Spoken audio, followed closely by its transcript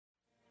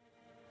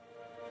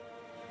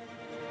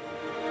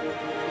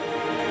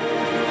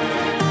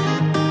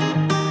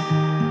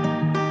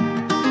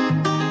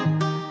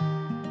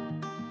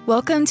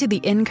Welcome to the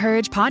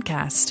Encourage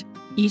podcast.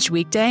 Each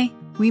weekday,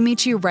 we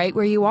meet you right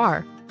where you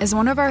are as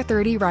one of our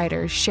 30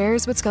 writers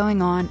shares what's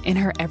going on in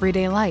her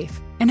everyday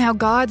life and how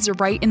God's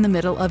right in the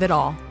middle of it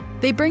all.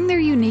 They bring their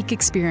unique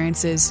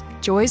experiences,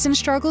 joys and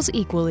struggles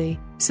equally,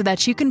 so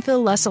that you can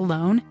feel less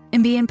alone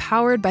and be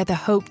empowered by the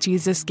hope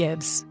Jesus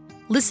gives.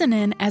 Listen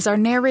in as our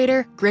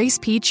narrator, Grace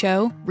P.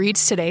 Cho,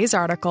 reads today's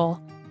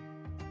article.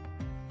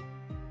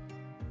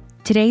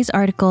 Today's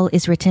article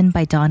is written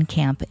by Don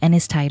Camp and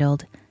is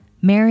titled,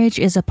 Marriage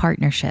is a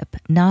Partnership,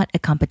 Not a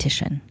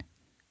Competition.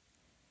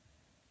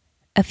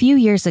 A few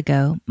years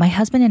ago, my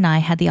husband and I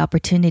had the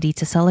opportunity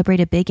to celebrate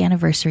a big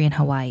anniversary in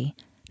Hawaii,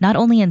 not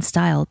only in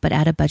style, but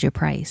at a budget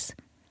price.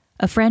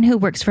 A friend who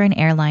works for an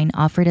airline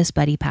offered us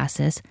buddy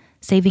passes,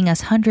 saving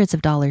us hundreds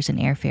of dollars in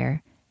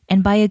airfare.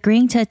 And by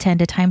agreeing to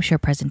attend a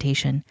timeshare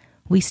presentation,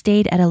 we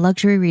stayed at a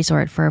luxury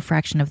resort for a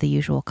fraction of the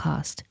usual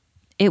cost.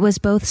 It was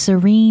both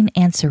serene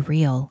and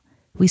surreal.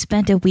 We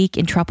spent a week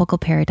in tropical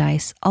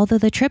paradise, although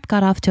the trip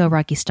got off to a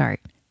rocky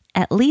start.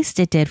 At least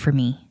it did for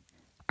me.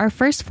 Our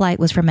first flight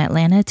was from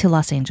Atlanta to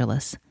Los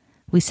Angeles.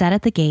 We sat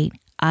at the gate,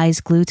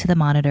 eyes glued to the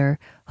monitor,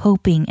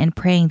 hoping and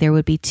praying there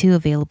would be 2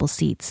 available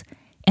seats.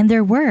 And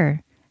there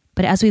were.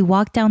 But as we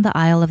walked down the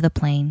aisle of the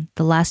plane,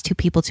 the last 2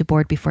 people to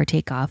board before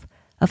takeoff,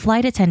 a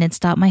flight attendant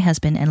stopped my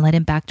husband and led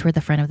him back toward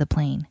the front of the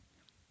plane.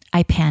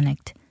 I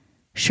panicked.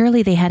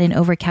 Surely they hadn't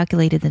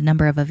overcalculated the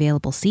number of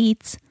available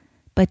seats.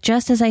 But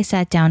just as I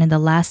sat down in the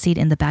last seat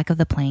in the back of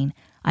the plane,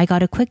 I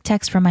got a quick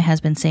text from my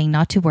husband saying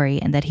not to worry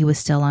and that he was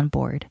still on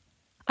board.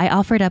 I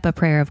offered up a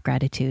prayer of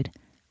gratitude.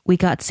 We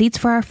got seats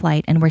for our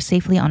flight and were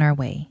safely on our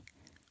way.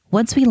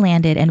 Once we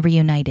landed and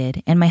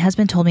reunited, and my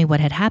husband told me what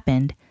had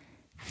happened,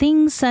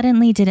 things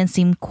suddenly didn't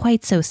seem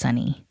quite so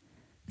sunny.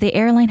 The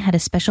airline had a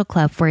special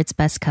club for its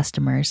best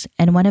customers,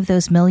 and one of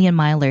those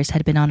million-milers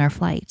had been on our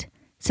flight.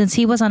 Since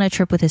he was on a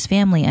trip with his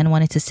family and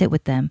wanted to sit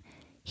with them,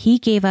 he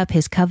gave up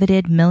his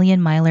coveted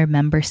million-miler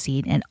member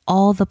seat and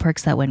all the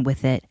perks that went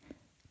with it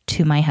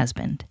to my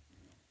husband.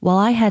 While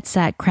I had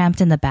sat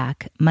cramped in the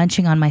back,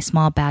 munching on my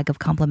small bag of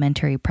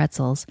complimentary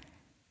pretzels,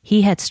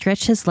 he had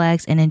stretched his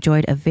legs and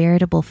enjoyed a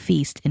veritable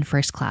feast in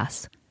first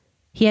class.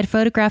 He had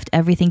photographed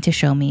everything to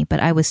show me, but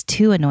I was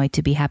too annoyed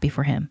to be happy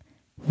for him.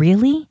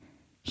 Really?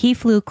 He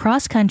flew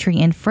cross-country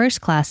in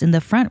first class in the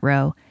front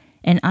row,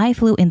 and I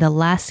flew in the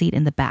last seat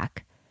in the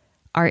back.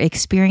 Our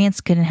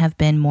experience couldn't have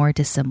been more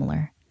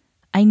dissimilar.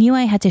 I knew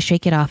I had to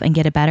shake it off and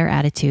get a better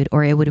attitude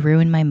or it would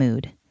ruin my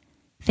mood.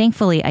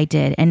 Thankfully, I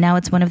did, and now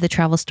it's one of the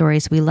travel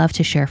stories we love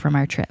to share from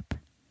our trip.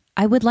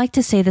 I would like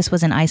to say this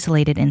was an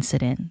isolated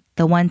incident,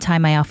 the one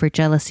time I offered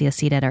jealousy a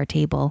seat at our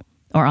table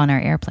or on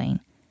our airplane.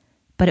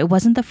 But it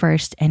wasn't the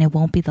first, and it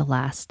won't be the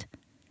last.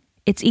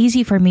 It's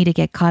easy for me to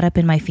get caught up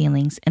in my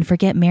feelings and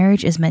forget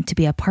marriage is meant to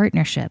be a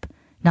partnership,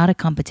 not a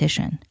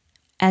competition.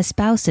 As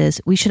spouses,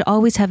 we should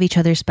always have each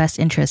other's best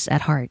interests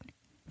at heart.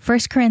 1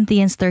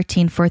 Corinthians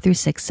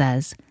 13:4-6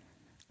 says,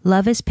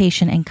 Love is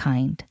patient and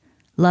kind.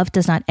 Love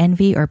does not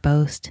envy or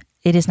boast.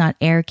 It is not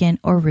arrogant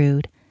or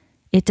rude.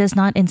 It does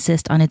not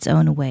insist on its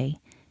own way.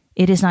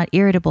 It is not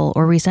irritable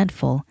or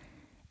resentful.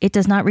 It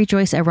does not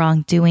rejoice at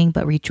wrongdoing,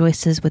 but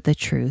rejoices with the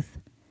truth.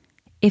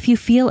 If you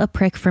feel a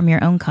prick from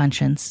your own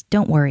conscience,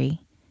 don't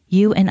worry.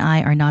 You and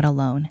I are not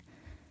alone.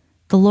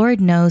 The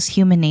Lord knows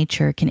human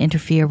nature can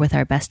interfere with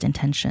our best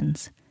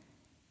intentions.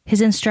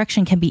 His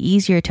instruction can be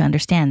easier to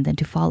understand than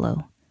to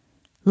follow.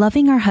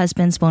 Loving our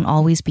husbands won't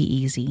always be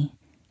easy.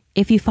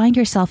 If you find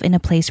yourself in a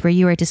place where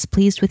you are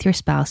displeased with your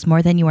spouse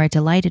more than you are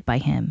delighted by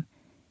him,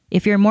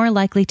 if you're more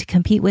likely to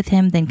compete with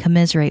him than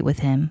commiserate with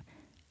him,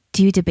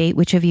 do you debate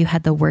which of you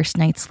had the worst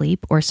night's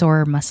sleep or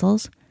sorer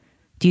muscles?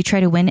 Do you try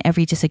to win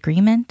every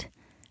disagreement?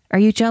 Are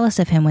you jealous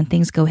of him when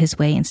things go his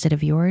way instead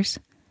of yours?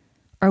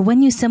 Or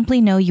when you simply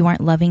know you aren't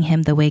loving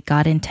him the way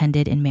God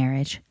intended in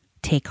marriage,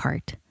 take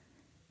heart.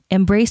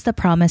 Embrace the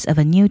promise of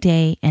a new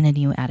day and a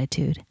new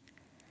attitude.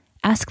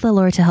 Ask the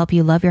Lord to help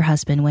you love your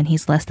husband when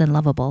he's less than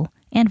lovable,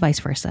 and vice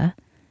versa.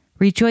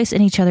 Rejoice in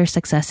each other's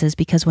successes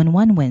because when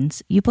one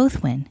wins, you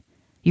both win.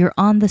 You're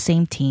on the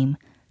same team,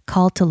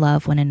 called to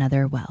love one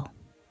another well.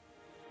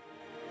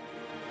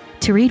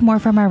 To read more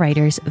from our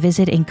writers,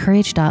 visit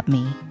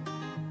encourage.me.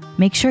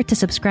 Make sure to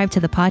subscribe to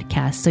the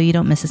podcast so you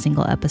don't miss a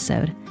single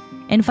episode.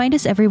 And find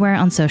us everywhere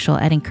on social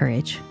at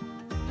Encourage.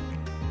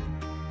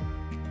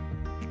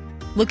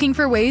 Looking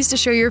for ways to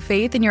show your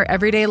faith in your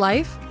everyday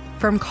life?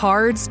 From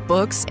cards,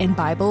 books, and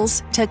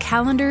Bibles to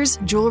calendars,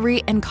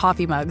 jewelry, and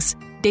coffee mugs,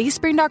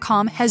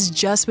 Dayspring.com has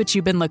just what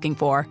you've been looking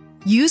for.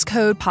 Use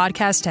code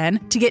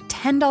PODCAST10 to get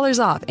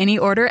 $10 off any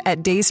order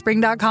at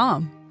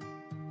Dayspring.com.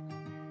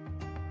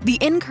 The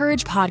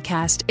Encourage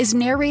podcast is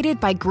narrated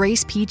by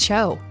Grace P.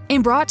 Cho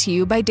and brought to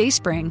you by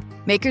Dayspring,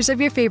 makers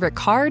of your favorite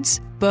cards,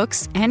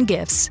 books, and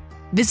gifts.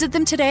 Visit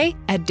them today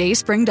at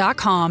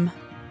Dayspring.com.